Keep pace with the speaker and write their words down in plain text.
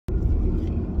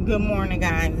Good morning,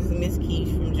 guys. This is Miss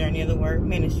Keish from Journey of the Word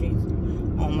Ministries,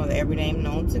 home of every name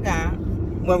known to God,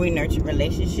 where we nurture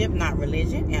relationship, not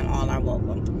religion, and all are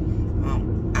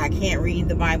welcome. I can't read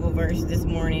the Bible verse this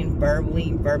morning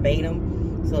verbally,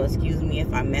 verbatim, so excuse me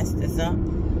if I mess this up.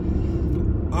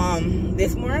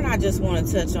 This morning I just want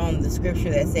to touch on the scripture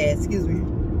that says, no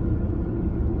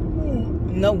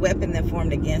weapon that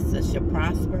formed against us shall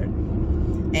prosper,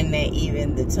 and that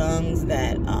even the tongues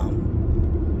that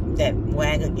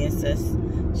wag against us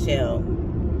shall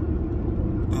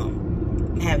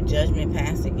have judgment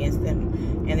passed against them,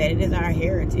 and that it is our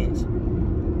heritage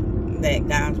that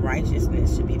God's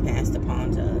righteousness should be passed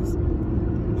upon to us.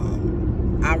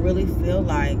 I really feel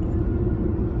like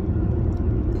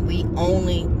we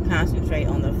only concentrate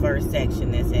on the first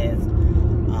section that says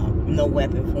no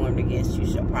weapon formed against you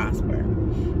shall prosper.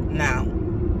 Now,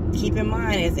 keep in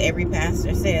mind, as every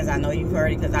pastor says, I know you've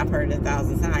heard it because I've heard it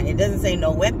 1,000 times, it doesn't say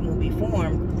no weapon will be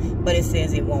formed, but it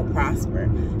says it won't prosper.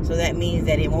 So that means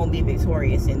that it won't be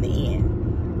victorious in the end.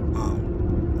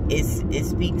 It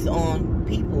speaks on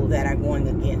people that are going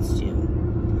against you.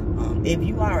 If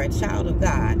you are a child of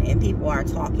God and people are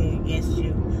talking against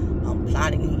you,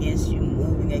 plotting against you,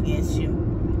 moving against you,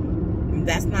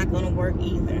 that's not going to work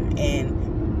either. And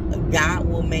God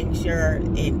will make sure,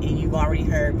 and you've already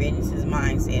heard, vengeance is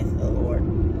mine, says the Lord.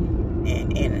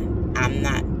 And I'm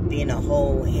not being a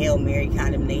whole Hail Mary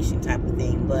condemnation type of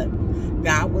thing, but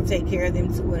God will take care of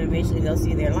them too, and eventually they'll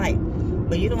see their light.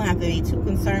 But you don't have to be too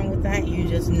concerned with that. You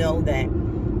just know that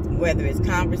whether it's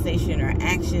conversation or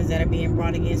actions that are being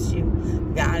brought against you,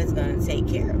 God is going to take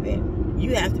care of it.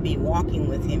 You have to be walking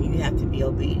with Him. You have to be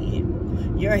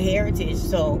obedient. Your heritage,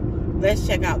 so let's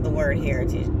check out the word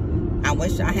heritage. I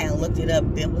wish I had looked it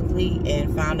up biblically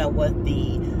and found out what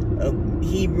the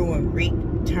Hebrew and Greek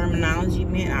terminology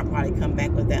meant. I'll probably come back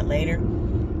with that later.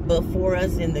 But for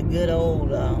us in the good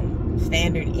old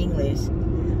standard English,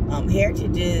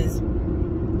 heritage is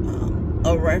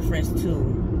a reference to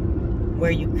where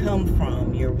you come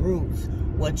from, your roots,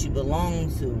 what you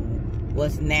belong to,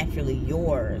 what's naturally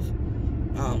yours.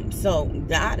 So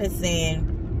God is saying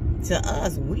to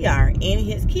us, we are in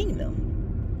His kingdom,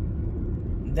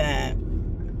 that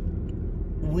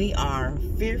we are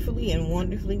fearfully and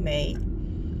wonderfully made,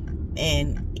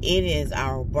 and it is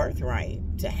our birthright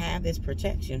to have this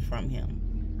protection from Him.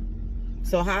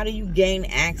 So how do you gain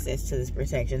access to this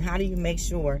protection? How do you make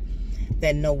sure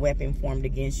that no weapon formed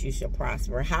against you shall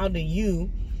prosper? How do you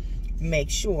make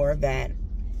sure that,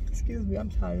 excuse me, I'm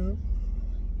tired,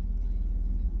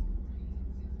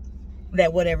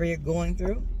 that whatever you're going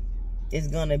through is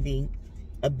going to be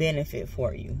a benefit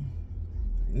for you?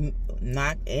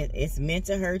 It's meant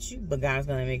to hurt you, but God's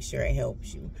going to make sure it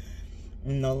helps you.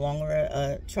 No longer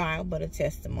a trial, but a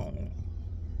testimony.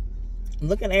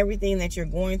 Look at everything that you're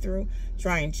going through.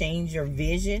 Try and change your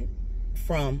vision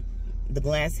from the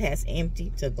glass half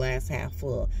empty to glass half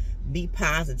full. Be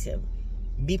positive.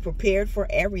 Be prepared for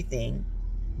everything,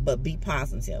 but be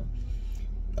positive.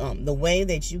 The way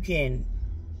that you can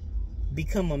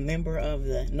become a member of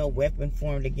the No Weapon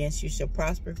Formed Against You Shall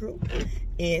Prosper group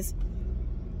is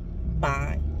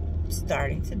by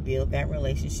starting to build that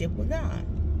relationship with God.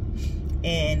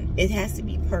 And it has to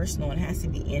be personal. It has to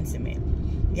be intimate.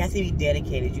 You have to be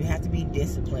dedicated. You have to be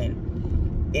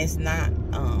disciplined. It's not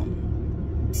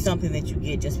something that you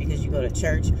get just because you go to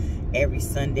church every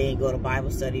Sunday, go to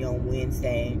Bible study on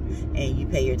Wednesday, and you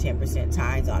pay your 10%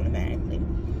 tithes automatically.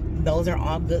 Those are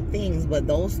all good things, but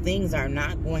those things are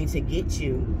not going to get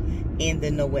you in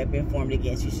the No Weapon Formed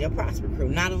Against You Shall Prosper crew.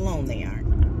 Not alone they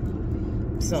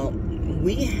aren't. So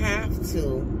we have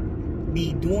to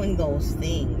be doing those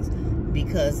things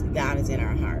because God is in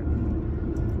our heart.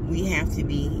 We have to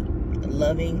be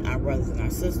loving our brothers and our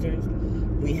sisters.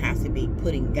 We have to be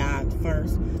putting God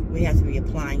first. We have to be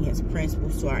applying His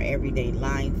principles to our everyday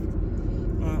life.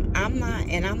 I'm not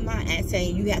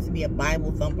saying you have to be a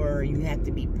Bible thumper or you have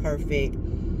to be perfect.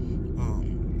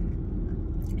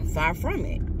 Far from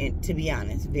it. And to be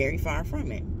honest, very far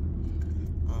from it.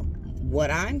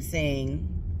 What I'm saying,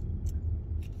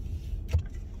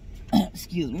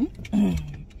 excuse me,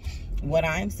 what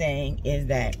I'm saying is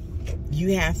that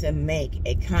you have to make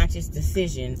a conscious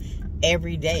decision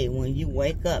every day when you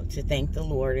wake up to thank the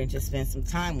Lord and to spend some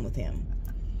time with Him.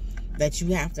 That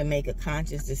you have to make a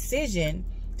conscious decision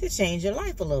to change your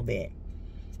life a little bit.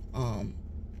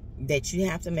 That you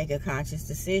have to make a conscious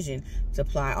decision to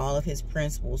apply all of His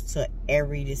principles to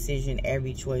every decision,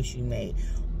 every choice you make.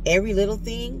 Every little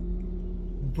thing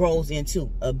grows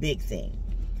into a big thing.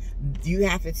 You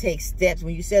have to take steps.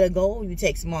 When you set a goal, you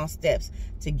take small steps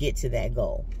to get to that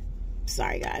goal.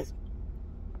 Sorry, guys.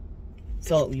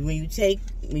 So when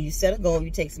you set a goal,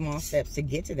 you take small steps to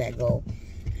get to that goal.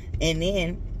 And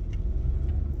then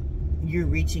you're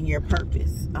reaching your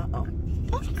purpose.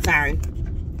 Sorry.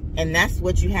 And that's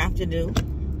what you have to do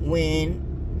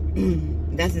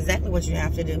that's exactly what you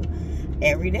have to do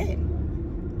every day.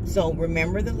 So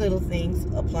remember the little things,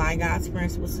 apply God's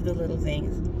principles to the little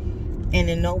things. And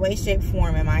in no way, shape,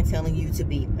 form am I telling you to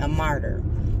be a martyr,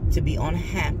 to be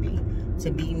unhappy,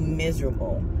 to be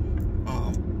miserable,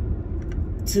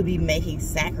 to be making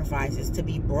sacrifices, to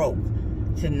be broke,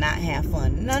 to not have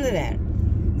fun. None of that.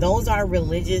 Those are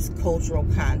religious, cultural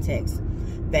contexts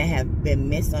that have been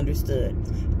misunderstood.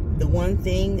 The one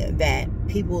thing that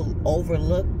people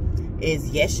overlook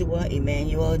is Yeshua,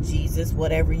 Emmanuel, Jesus,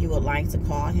 whatever you would like to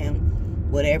call him,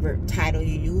 whatever title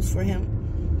you use for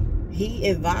him. He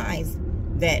advised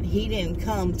that he didn't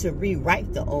come to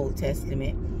rewrite the Old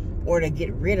Testament or to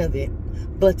get rid of it,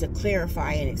 but to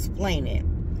clarify and explain it.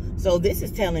 So this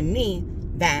is telling me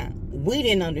that we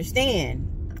didn't understand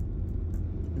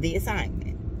the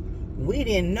assignment. We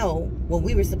didn't know what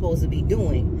we were supposed to be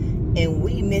doing, and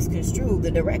we misconstrued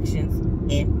the directions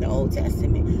in the Old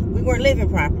Testament. We weren't living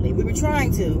properly. We were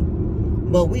trying to,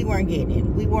 but we weren't getting it.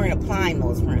 We weren't applying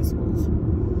those principles.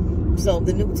 So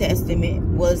the New Testament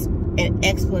was an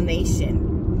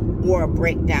explanation or a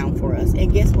breakdown for us.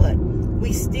 And guess what?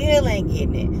 We still ain't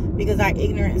getting it because our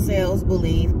ignorant selves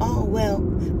believe, oh, well,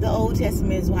 the Old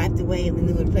Testament is wiped away and the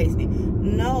New replaced it.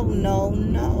 No, no,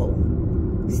 no.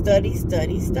 Study,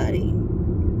 study, study.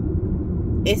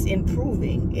 It's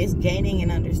improving. It's gaining an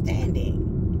understanding.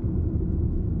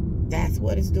 That's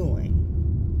what it's doing.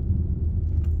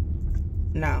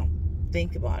 Now,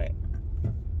 think about it.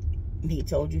 He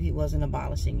told you he wasn't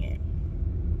abolishing it.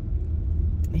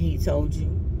 He told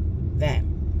you that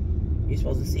you're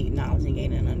supposed to seek knowledge and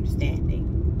gain an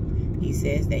understanding. He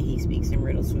says that he speaks in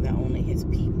riddles so that only his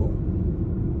people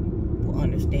will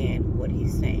understand what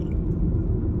he's saying.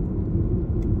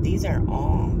 These are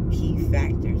all key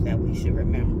factors that we should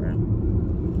remember.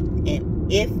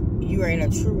 And if you are in a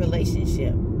true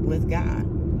relationship with God,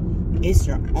 it's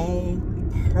your own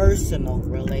personal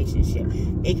relationship.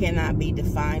 It cannot be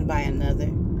defined by another.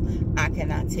 I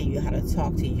cannot tell you how to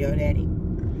talk to your daddy,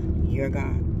 your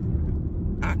God.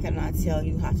 I cannot tell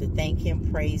you how to thank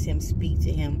him, praise him, speak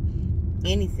to him,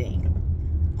 anything.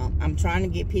 I'm trying to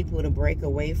get people to break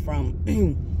away from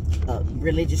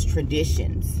religious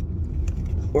traditions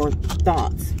or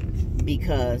thoughts,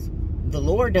 because the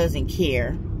Lord doesn't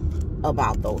care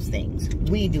about those things.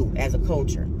 We do as a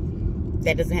culture.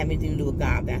 That doesn't have anything to do with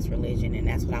God. That's religion, and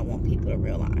that's what I want people to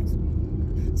realize.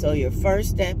 So your first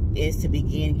step is to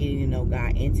begin getting to know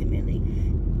God intimately.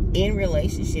 In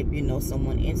relationship, you know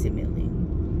someone intimately.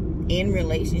 In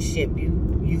relationship, you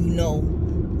know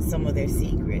some of their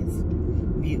secrets.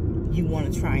 You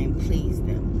want to try and please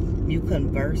them. You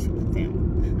converse with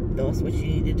them. That's what you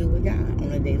need to do with God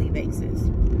on a daily basis.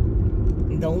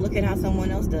 Don't look at how someone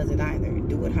else does it either.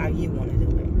 Do it how you want to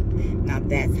do it. Now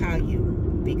that's how you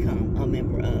become a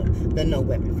member of the No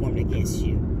Weapon Formed Against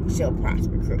You Shall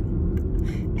Prosper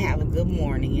crew. Have a good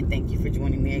morning, and thank you for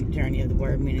joining me on the Journey of the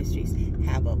Word Ministries.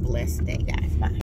 Have a blessed day, guys. Bye.